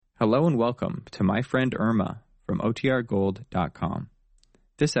Hello and welcome to My Friend Irma from OTRGold.com.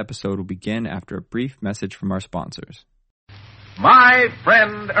 This episode will begin after a brief message from our sponsors. My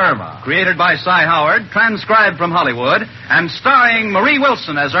Friend Irma, created by Cy Howard, transcribed from Hollywood, and starring Marie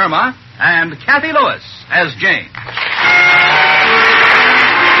Wilson as Irma and Kathy Lewis as Jane.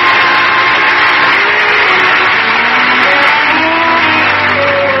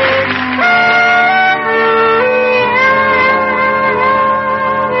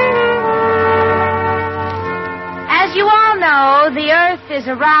 The Earth is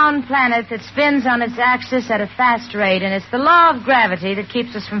a round planet that spins on its axis at a fast rate, and it's the law of gravity that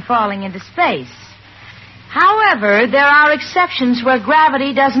keeps us from falling into space. However, there are exceptions where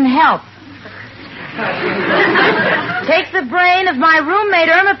gravity doesn't help. Take the brain of my roommate,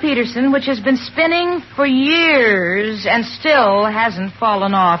 Irma Peterson, which has been spinning for years and still hasn't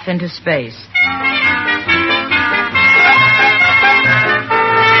fallen off into space.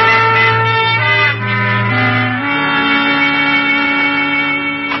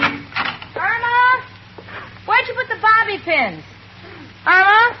 Pins.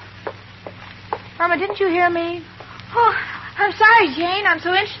 Irma, didn't you hear me? Oh, I'm sorry, Jane. I'm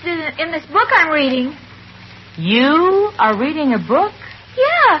so interested in this book I'm reading. You are reading a book?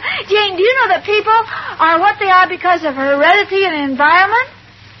 Yeah. Jane, do you know that people are what they are because of heredity and environment?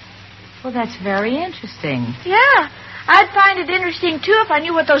 Well, that's very interesting. Yeah. I'd find it interesting, too, if I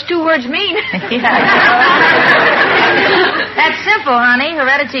knew what those two words mean. That's simple, honey.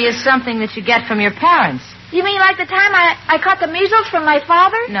 Heredity is something that you get from your parents. You mean like the time I caught the measles from my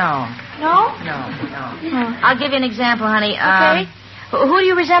father? No. No? No. I'll give you an example, honey. Okay. Who do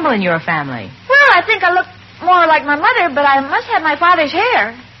you resemble in your family? Well, I think I look more like my mother, but I must have my father's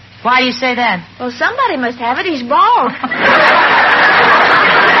hair. Why do you say that? Well, somebody must have it. He's bald.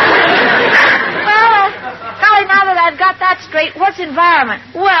 Golly, now that I've got that straight, what's environment?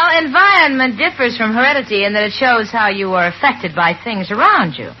 Well, environment differs from heredity in that it shows how you are affected by things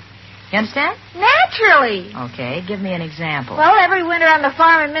around you. You understand? Naturally. Okay, give me an example. Well, every winter on the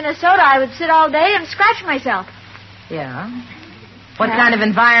farm in Minnesota, I would sit all day and scratch myself. Yeah? What kind of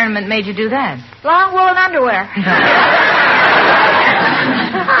environment made you do that? Long woolen underwear.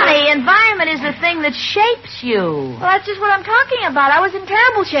 Honey, environment is the thing that shapes you. Well, that's just what I'm talking about. I was in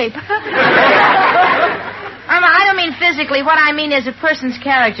terrible shape. Irma, I don't mean physically. What I mean is a person's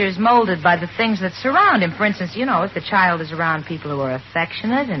character is molded by the things that surround him. For instance, if the child is around people who are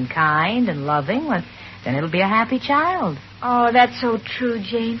affectionate and kind and loving, well, then it'll be a happy child. Oh, that's so true,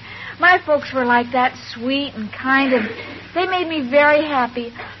 Jane. My folks were like that, sweet and kind, and they made me very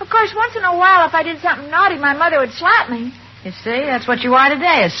happy. Of course, once in a while, if I did something naughty, my mother would slap me. You see, that's what you are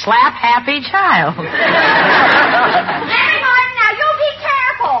today, a slap-happy child. Mary Martin, now you be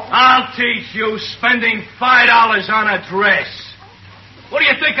careful. I'll teach you, spending $5 on a dress. What do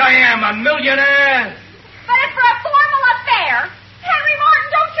you think I am, a millionaire? But it's for a formal affair. Henry Martin,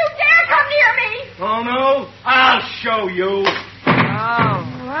 don't you dare come near me. Oh, no? I'll show you. Oh.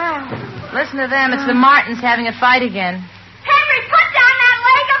 Wow. Listen to them. It's the Martins having a fight again. Henry, put down that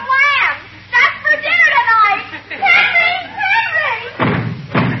leg of lamb. That's for dinner tonight. Henry!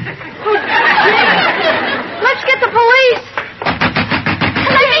 Let's get the police.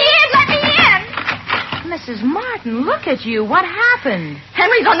 Let me in. Mrs. Martin, look at you. What happened?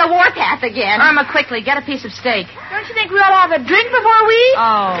 Henry's on the warpath again. Irma, quickly, get a piece of steak. Don't you think we ought to have a drink before we eat?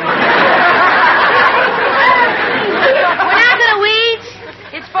 Oh. We're not going to eat.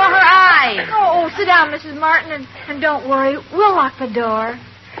 It's for her eyes. Oh, sit down, Mrs. Martin, and don't worry. We'll lock the door.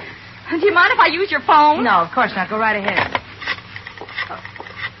 Do you mind if I use your phone? No, of course not. Go right ahead.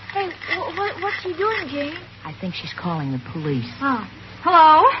 Hey, what's she doing, Jane? I think she's calling the police. Oh.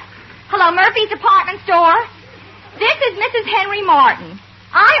 Hello? Hello, Murphy's department store? This is Mrs. Henry Martin.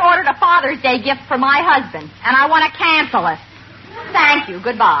 I ordered a Father's Day gift for my husband, and I want to cancel it. Thank you.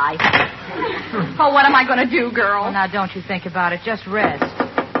 Goodbye. Oh, what am I going to do, girl? Well, now, don't you think about it. Just rest.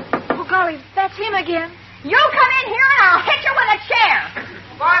 Oh, golly, that's him again. You come in here, and I'll hit you with a chair.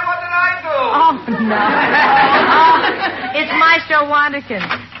 Why, what did I do? Oh, no. It's Maestro Wanderkin.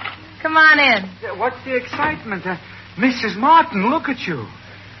 Come on in. What's the excitement? Mrs. Martin, look at you.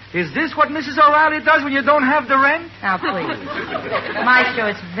 Is this what Mrs. O'Reilly does when you don't have the rent? Now, please. Maestro,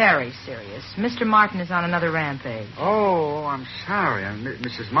 it's very serious. Mr. Martin is on another rampage. Oh, I'm sorry.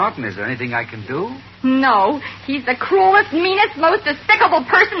 Mrs. Martin, is there anything I can do? No, he's the cruelest, meanest, most despicable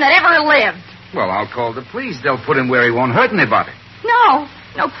person that ever lived. Well, I'll call the police. They'll put him where he won't hurt anybody. No,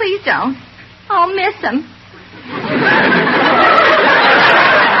 please don't. I'll miss him.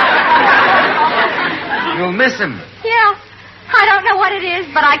 You'll miss him. Yeah. I don't know what it is,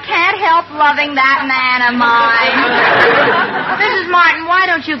 but I can't help loving that man of mine. Mrs. Martin, why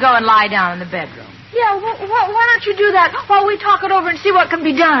don't you go and lie down in the bedroom? Yeah, why don't you do that while we talk it over and see what can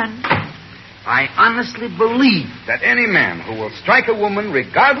be done? I honestly believe that any man who will strike a woman,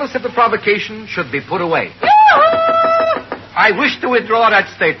 regardless of the provocation, should be put away. I wish to withdraw that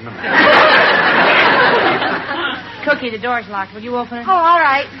statement. Cookie, the door's locked. Will you open it? Oh, all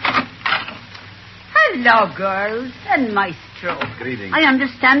right. Hello, girls, and Maestro. Good evening. I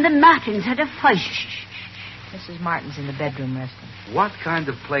understand the Martins had a fight. Mrs. Martin's in the bedroom resting. What kind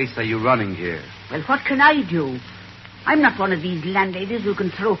of place are you running here? Well, what can I do? I'm not one of these landladies who can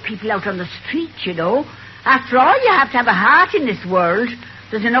throw people out on the street, you know. After all, you have to have a heart in this world.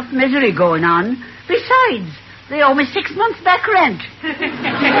 There's enough misery going on. Besides, they owe me 6 months back rent.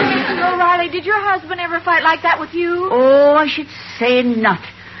 Mrs. O'Reilly, did your husband ever fight like that with you? Oh, I should say not.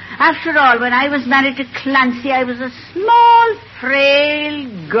 After all, when I was married to Clancy, I was a small, frail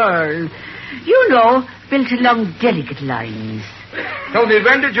girl. You know, built along delicate lines. Tony,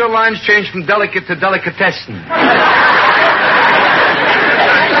 when did your lines change from delicate to delicatessen?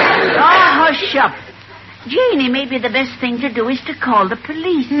 Oh, hush up. Janie, maybe the best thing to do is to call the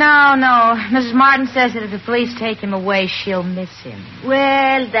police. No. Mrs. Martin says that if the police take him away, she'll miss him.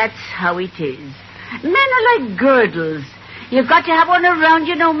 Well, that's how it is. Men are like girdles. You've got to have one around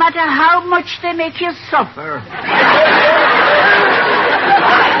you no matter how much they make you suffer.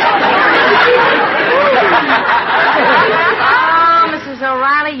 Oh, Mrs.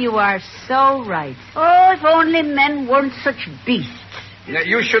 O'Reilly, you are so right. Oh, if only men weren't such beasts.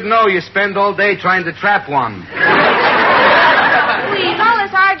 You should know you spend all day trying to trap one. Please, all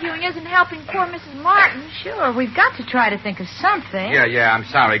this arguing isn't helping poor Mrs. Martin. Sure, we've got to try to think of something. Yeah, I'm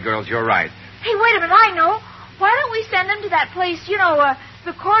sorry, girls. You're right. Hey, wait a minute, I know. Why don't we send them to that place,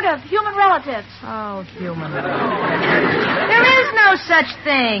 the Court of Human Relatives? Oh, human relatives. There is no such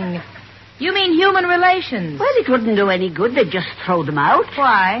thing. You mean human relations? Well, it wouldn't do any good. They'd just throw them out.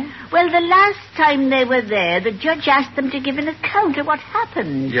 Why? Well, the last time they were there, the judge asked them to give an account of what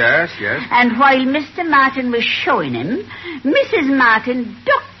happened. Yes. And while Mr. Martin was showing him, Mrs. Martin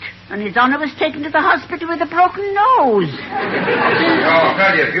ducked, and His Honor was taken to the hospital with a broken nose. Oh,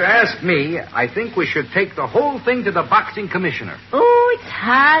 Freddie, if you ask me, I think we should take the whole thing to the boxing commissioner. Oh, it's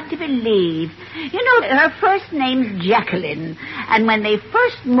hard to believe. You know, her first name's Jacqueline, and when they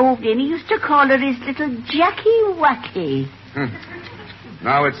first moved in, he used to call her his little Jackie Wacky.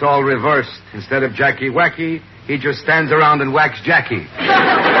 Now it's all reversed. Instead of Jackie Wacky, he just stands around and whacks Jackie.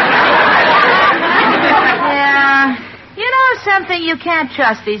 Yeah. You know something? You can't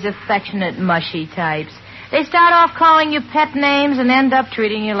trust these affectionate, mushy types. They start off calling you pet names and end up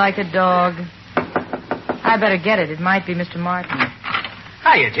treating you like a dog. I better get it. It might be Mr. Martin.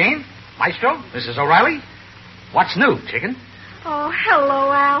 Hiya, Jane. Maestro, Mrs. O'Reilly. What's new, chicken? Oh,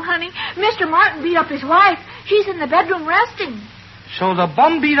 hello, Al, honey. Mr. Martin beat up his wife. She's in the bedroom resting. So the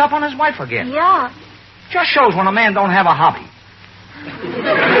bum beat up on his wife again? Yeah. Just shows when a man don't have a hobby.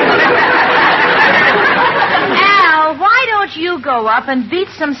 Al, why don't you go up and beat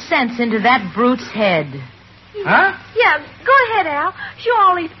some sense into that brute's head? Huh? Yeah, go ahead, Al. Show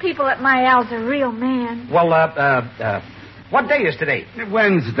all these people that my Al's a real man. Well, what day is today?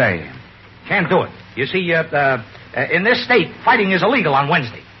 Wednesday. Can't do it. You see, in this state, fighting is illegal on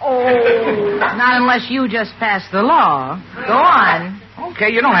Wednesday. Oh. Not unless you just passed the law. Go on.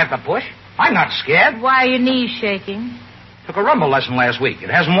 Okay, you don't have to push. I'm not scared. Why are your knees shaking? Took a rumble lesson last week. It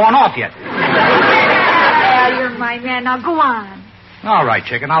hasn't worn off yet. Al, you're my man. Now go on. All right,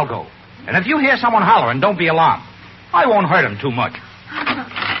 chicken, I'll go. And if you hear someone hollering, don't be alarmed. I won't hurt him too much.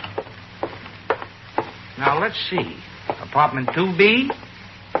 Now, let's see. Apartment 2B,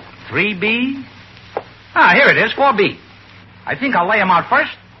 3B. Ah, here it is, 4B. I think I'll lay him out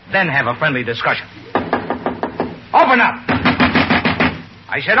first, then have a friendly discussion. Open up.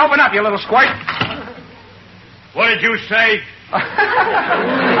 I said open up, you little squirt. What did you say?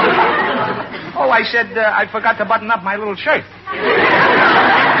 Oh, I said I forgot to button up my little shirt.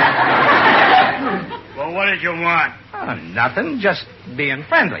 Well, what did you want? Oh, nothing, just being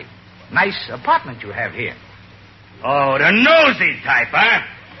friendly. Nice apartment you have here. Oh, the nosy type, huh?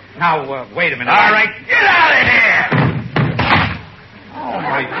 Now, wait a minute. All right, get out of here! Oh,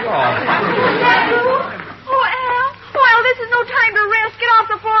 my God. Oh, Al. Well, this is no time to rest. Get off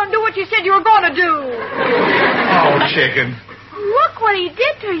the floor and do what you said you were going to do. Oh, chicken. Look what he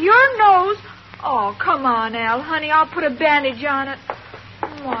did to your nose. Oh, come on, Al, honey. I'll put a bandage on it.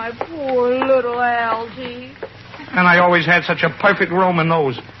 My poor little Algie. And I always had such a perfect Roman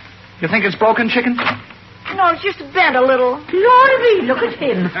nose. You think it's broken, chicken? No, it's just bent a little. Glory, look at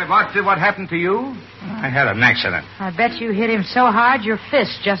him. What happened to you? I had an accident. I bet you hit him so hard your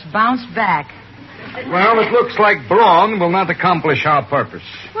fist just bounced back. Well, it looks like brawn will not accomplish our purpose.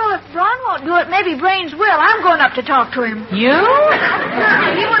 Well, if Braun won't do it, maybe brains will. I'm going up to talk to him. You?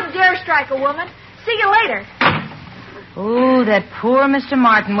 He wouldn't dare strike a woman. See you later. Oh, that poor Mr.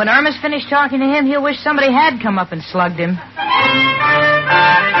 Martin. When Irma's finished talking to him, he'll wish somebody had come up and slugged him.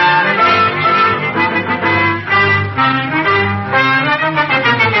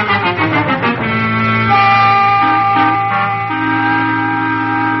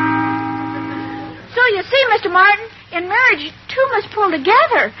 So you see, Mr. Martin, in marriage, two must pull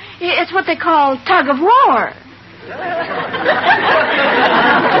together. It's what they call tug of war.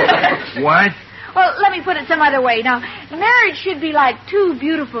 What? Well, let me put it some other way. Now, marriage should be like two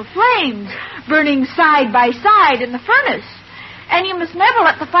beautiful flames burning side by side in the furnace. And you must never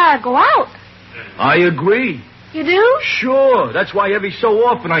let the fire go out. I agree. You do? Sure. That's why every so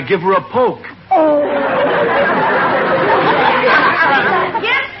often I give her a poke. Oh.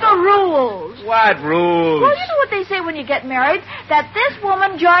 Against the rules. What rules? Well, you know what they say when you get married? That this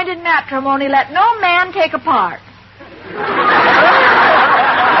woman joined in matrimony, let no man take a part.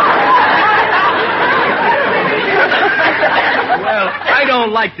 Well, I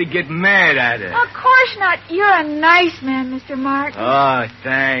don't like to get mad at her. Of course not. You're a nice man, Mr. Martin. Oh,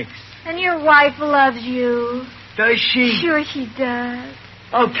 thanks. And your wife loves you. Does she? Sure she does.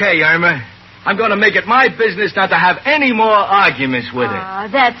 Okay, Irma. I'm going to make it my business not to have any more arguments with her. Ah,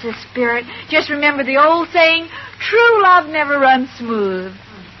 that's the spirit. Just remember the old saying, true love never runs smooth.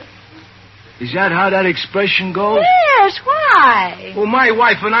 Is that how that expression goes? Yes, why? Well, my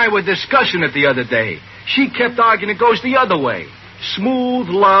wife and I were discussing it the other day. She kept arguing it goes the other way. Smooth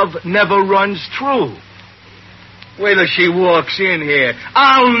love never runs true. Wait till she walks in here.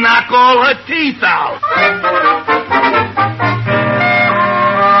 I'll knock all her teeth out.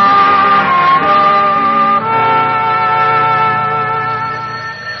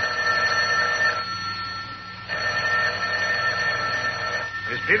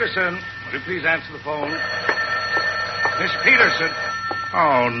 Miss Peterson, will you please answer the phone? Miss Peterson.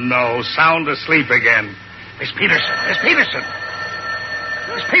 Oh, no, sound asleep again. Miss Peterson, Miss Peterson.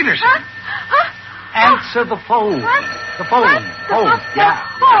 Miss Peterson. Answer the phone. What? The phone. Phone, yeah.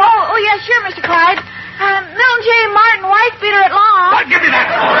 Oh, yes, sure, Mr. Clyde. Milton J. Martin, wife beater at law. What? Give me that.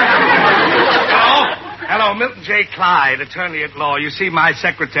 Hello, Milton J. Clyde, attorney at law. You see, my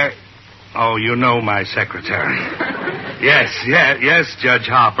secretary... Oh, you know my secretary. Yes, Judge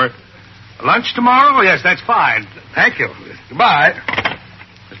Harper. Lunch tomorrow? Oh, yes, that's fine. Thank you. Goodbye.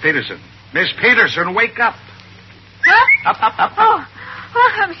 Miss Peterson. Miss Peterson, wake up. Huh? Up. Oh,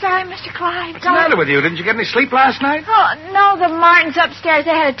 I'm sorry, Mr. Clyde. What's the matter with you? Didn't you get any sleep last night? Oh, no, the Martins upstairs,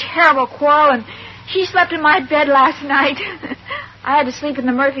 they had a terrible quarrel, and she slept in my bed last night. I had to sleep in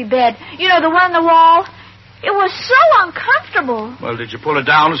the Murphy bed. You know, the one on the wall? It was so uncomfortable. Well, did you pull it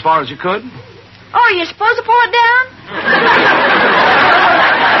down as far as you could? Oh, are you supposed to pull it down?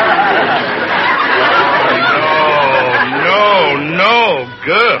 No,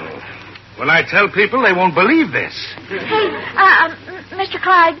 girl. When I tell people, they won't believe this. Hey, Mr.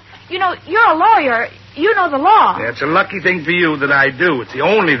 Clyde, you know, you're a lawyer. You know the law. Yeah, it's a lucky thing for you that I do. It's the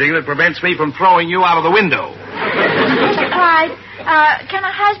only thing that prevents me from throwing you out of the window. Mr. Clyde, can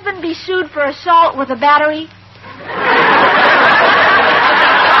a husband be sued for assault with a battery?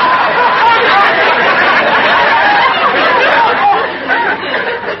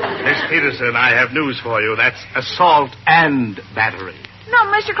 Miss Peterson, I have news for you. That's assault and battery. No,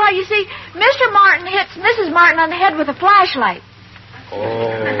 Mr. Clyde, you see, Mr. Martin hits Mrs. Martin on the head with a flashlight.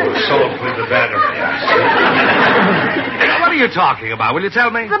 Oh, assault with the battery. What are you talking about? Will you tell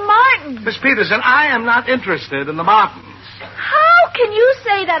me? The Martins. Miss Peterson, I am not interested in the Martins. How can you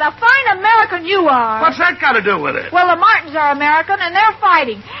say that? A fine American you are. What's that got to do with it? Well, the Martins are American, and they're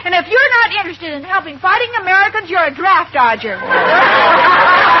fighting. And if you're not interested in helping fighting Americans, you're a draft dodger.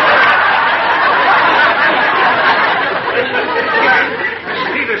 Miss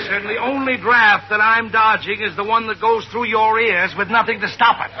Peterson, the only draft that I'm dodging is the one that goes through your ears with nothing to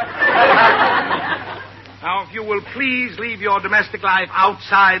stop it. Now, if you will please leave your domestic life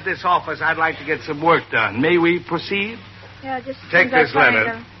outside this office, I'd like to get some work done. May we proceed? Yeah, just take this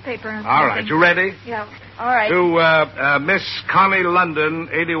letter. Paper. All right, you ready? Yeah, all right. To Miss Connie London,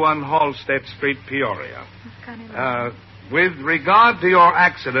 81 Halstead Street, Peoria. With regard to your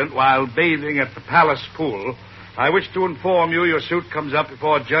accident while bathing at the Palace Pool, I wish to inform you your suit comes up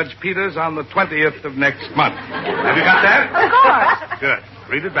before Judge Peters on the 20th of next month. Have you got that? Of course. Good.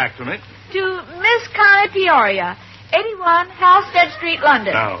 Read it back to me. To Miss Connie Peoria, 81 Halstead Street,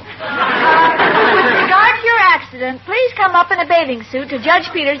 London. No. With regard to your accident, please come up in a bathing suit to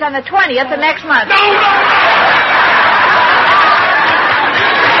Judge Peters on the 20th of next month. No!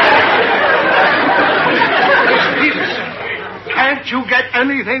 Can't you get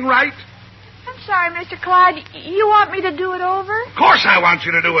anything right? I'm sorry, Mr. Clyde. You want me to do it over? Of course I want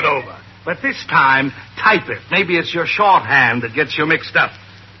you to do it over. But this time, type it. Maybe it's your shorthand that gets you mixed up.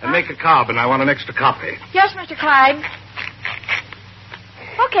 And make a carbon. I want an extra copy. Yes, Mr. Clyde.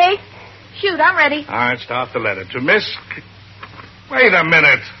 Okay. Shoot, I'm ready. All right, start the letter. To Miss... Wait a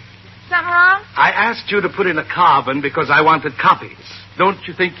minute. Something wrong? I asked you to put in a carbon because I wanted copies. Don't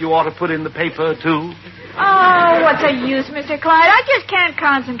you think you ought to put in the paper, too? Oh, what's the use, Mr. Clyde? I just can't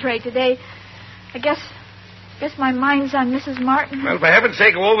concentrate today. I guess my mind's on Mrs. Martin. Well, for heaven's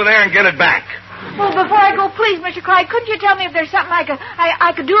sake, go over there and get it back. Well, before I go, please, Mr. Clyde, couldn't you tell me if there's something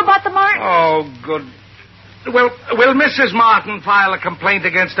I could do about the Martin? Oh, good. Well, will Mrs. Martin file a complaint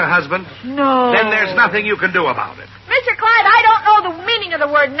against her husband? No. Then there's nothing you can do about it. Mr. Clyde, I don't know the meaning of the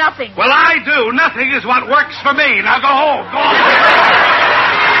word nothing. Well, I do. Nothing is what works for me. Now go home. Go home.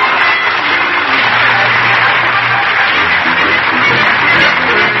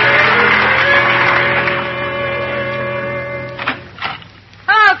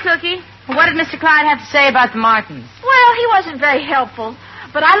 Cookie, what did Mr. Clyde have to say about the Martins? Well, he wasn't very helpful,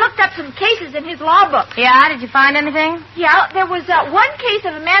 but I looked up some cases in his law book. Yeah, did you find anything? Yeah, there was one case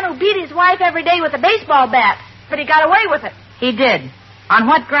of a man who beat his wife every day with a baseball bat, but he got away with it. He did. On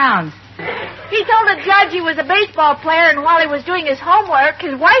what grounds? He told the judge he was a baseball player, and while he was doing his homework,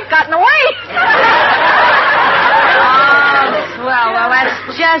 his wife got in the way. Oh, swell. Well, that's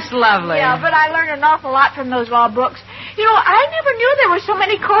just lovely. Yeah, but I learned an awful lot from those law books. You know, I never knew there were so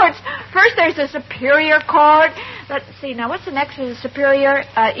many courts. First, there's the Superior Court. Let's see, now, what's the next to the Superior?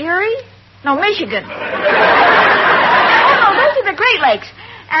 Erie? No, Michigan. Oh, no, those are the Great Lakes.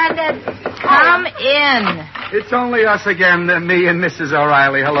 And, Come in. It's only us again, me and Mrs.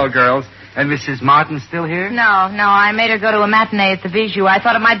 O'Reilly. Hello, girls. And Mrs. Martin still here? No, I made her go to a matinee at the Bijou. I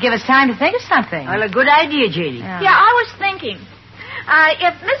thought it might give us time to think of something. Well, a good idea, Janie. Yeah, I was thinking.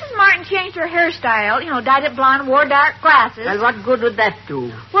 If Mrs. Martin changed her hairstyle, dyed it blonde, wore dark glasses... Well, what good would that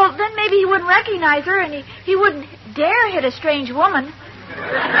do? Well, then maybe he wouldn't recognize her, and he wouldn't dare hit a strange woman. No,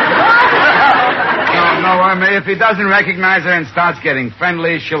 Irma, if he doesn't recognize her and starts getting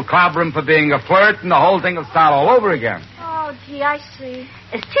friendly, she'll clobber him for being a flirt, and the whole thing will start all over again. Oh, gee, I see.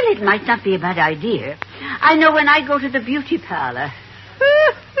 Still, it might not be a bad idea. I know when I go to the beauty parlor,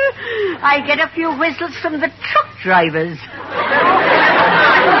 I get a few whistles from the truck drivers.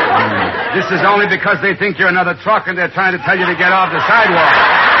 This is only because they think you're another truck and they're trying to tell you to get off the sidewalk.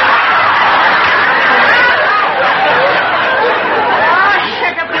 Oh,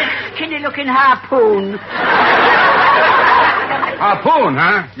 shut up, you skinny-looking harpoon. Harpoon,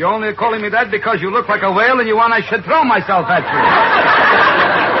 huh? You're only calling me that because you look like a whale and you want I should throw myself at you.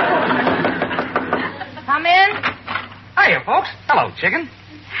 Come in. Hiya, folks. Hello, Chicken.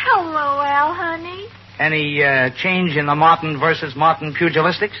 Hello, Al, honey. Any change in the Martin versus Martin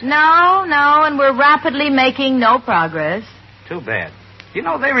pugilistics? No, and we're rapidly making no progress. Too bad. You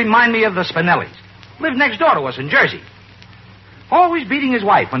know, they remind me of the Spinellis. Lived next door to us in Jersey. Always beating his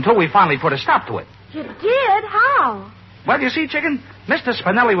wife until we finally put a stop to it. You did? How? Well, you see, Chicken, Mr.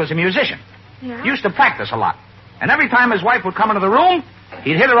 Spinelli was a musician. Yeah? Used to practice a lot. And every time his wife would come into the room,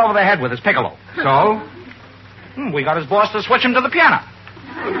 he'd hit her over the head with his piccolo. So? We got his boss to switch him to the piano.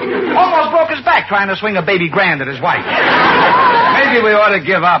 Almost broke his back trying to swing a baby grand at his wife. Maybe we ought to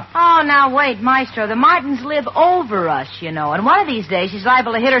give up. Oh, now wait, Maestro. The Martins live over us, and one of these days she's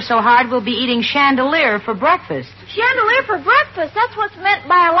liable to hit her so hard we'll be eating chandelier for breakfast. Chandelier for breakfast? That's what's meant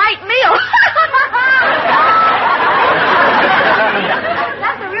by a light meal.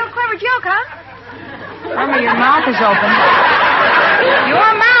 That's a real clever joke, huh? Irma, your mouth is open.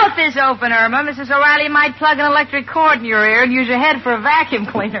 Your mouth is open, Irma. Mrs. O'Reilly might plug an electric cord in your ear and use your head for a vacuum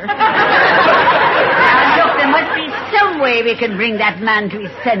cleaner. Now, look, there must be some way we can bring that man to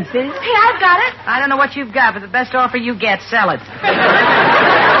his senses. Hey, I've got it. I don't know what you've got, but the best offer you get, sell it.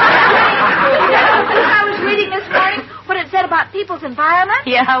 I was reading this morning what it said about people's environment.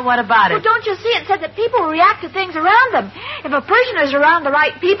 Yeah, what about Well, it? don't you see? It said that people react to things around them. If a person is around the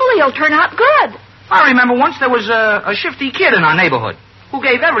right people, he'll turn out good. I remember once there was a shifty kid in our neighborhood who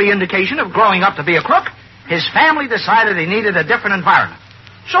gave every indication of growing up to be a crook. His family decided he needed a different environment.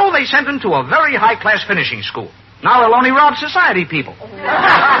 So they sent him to a very high-class finishing school. Now they'll only rob society people.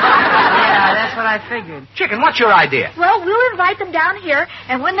 Yeah, that's what I figured. Chicken, what's your idea? Well, we'll invite them down here,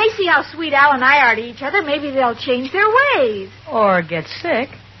 and when they see how sweet Al and I are to each other, maybe they'll change their ways. Or get sick.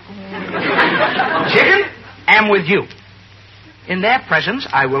 Chicken, am with you. In their presence,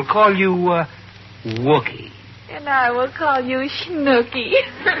 I will call you, Wookie. And I will call you Snooky.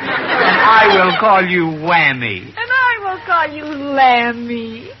 And I will call you Whammy. And I will call you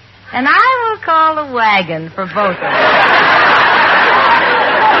Lammy. And I will call the wagon for both of us.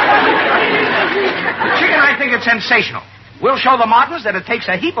 sensational. We'll show the Martins that it takes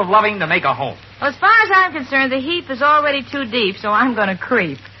a heap of loving to make a home. Well, as far as I'm concerned, the heap is already too deep, so I'm going to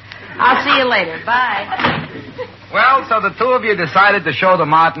creep. I'll see you later. Bye. Well, so the two of you decided to show the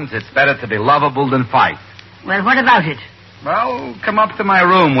Martins it's better to be lovable than fight. Well, what about it? Well, come up to my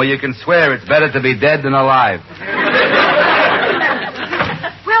room where you can swear it's better to be dead than alive.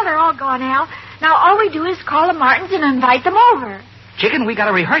 Well, they're all gone, Al. Now all we do is call the Martins and invite them over. Chicken, we got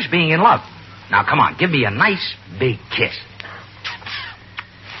to rehearse being in love. Now, come on, give me a nice, big kiss.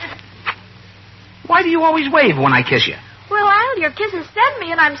 Why do you always wave when I kiss you? Well, Al, your kiss has sent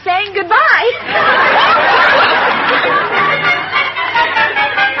me, and I'm saying goodbye.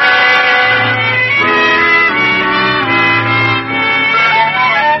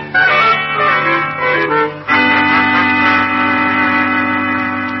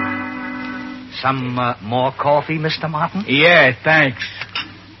 Some more coffee, Mr. Martin? Yeah, thanks.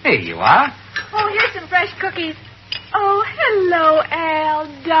 Here you are. Oh, here's some fresh cookies. Oh, hello, Al,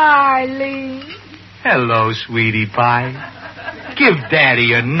 darling. Hello, sweetie pie. Give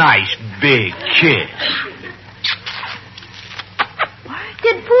Daddy a nice big kiss.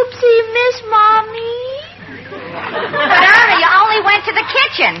 Did Poopsie miss Mommy? But, Irma, you only went to the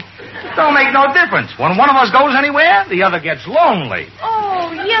kitchen. Don't make no difference. When one of us goes anywhere, the other gets lonely.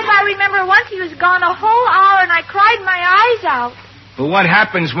 Oh, yes, I remember once he was gone a whole hour and I cried my eyes out. But what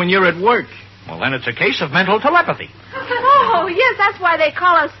happens when you're at work? Well, then it's a case of mental telepathy. Oh, yes, that's why they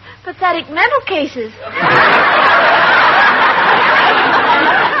call us pathetic mental cases.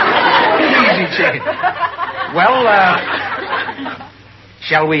 Easy, Chicken. Well,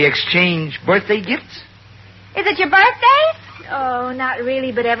 shall we exchange birthday gifts? Is it your birthday? Oh, not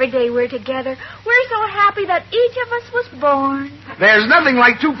really, but every day we're together. We're so happy that each of us was born. There's nothing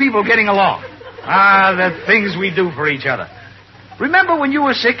like two people getting along. Ah, the things we do for each other. Remember when you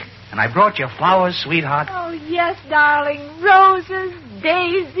were sick and I brought you flowers, sweetheart? Oh, yes, darling. Roses,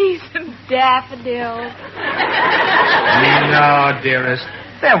 daisies, and daffodils. No, dearest.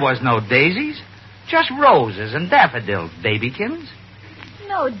 There was no daisies. Just roses and daffodils, babykins.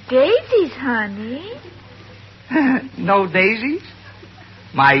 No daisies, honey. No daisies?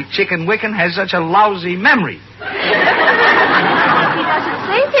 My chicken Wicken has such a lousy memory. He doesn't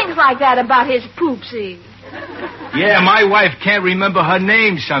say things like that about his Poopsie. Yeah, my wife can't remember her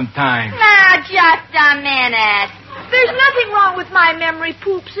name sometimes. Now, just a minute. There's nothing wrong with my memory,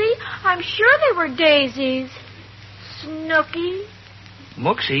 Poopsie. I'm sure they were daisies. Snooky.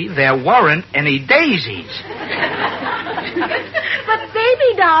 Mooksy, there weren't any daisies. But,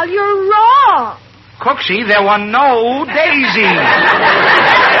 baby doll, you're wrong. Cooksy, there were no daisies. What's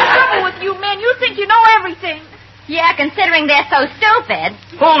the trouble with you men? You think you know everything. Yeah, considering they're so stupid.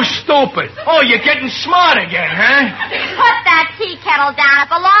 Who's stupid? Oh, you're getting smart again, huh? Put that tea kettle down.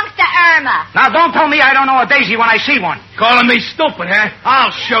 It belongs to Irma. Now, don't tell me I don't know a daisy when I see one. Calling me stupid, huh? I'll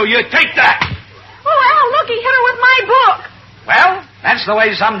show you. Take that. Oh, Al, look, he hit her with my book. Well, that's the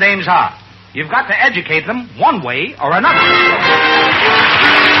way some dames are. You've got to educate them one way or another.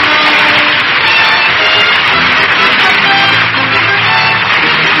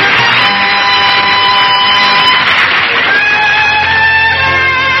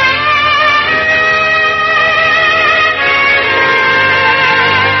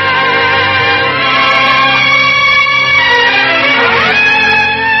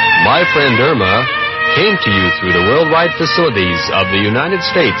 My Friend Irma came to you through the worldwide facilities of the United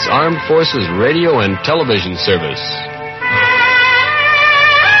States Armed Forces Radio and Television Service.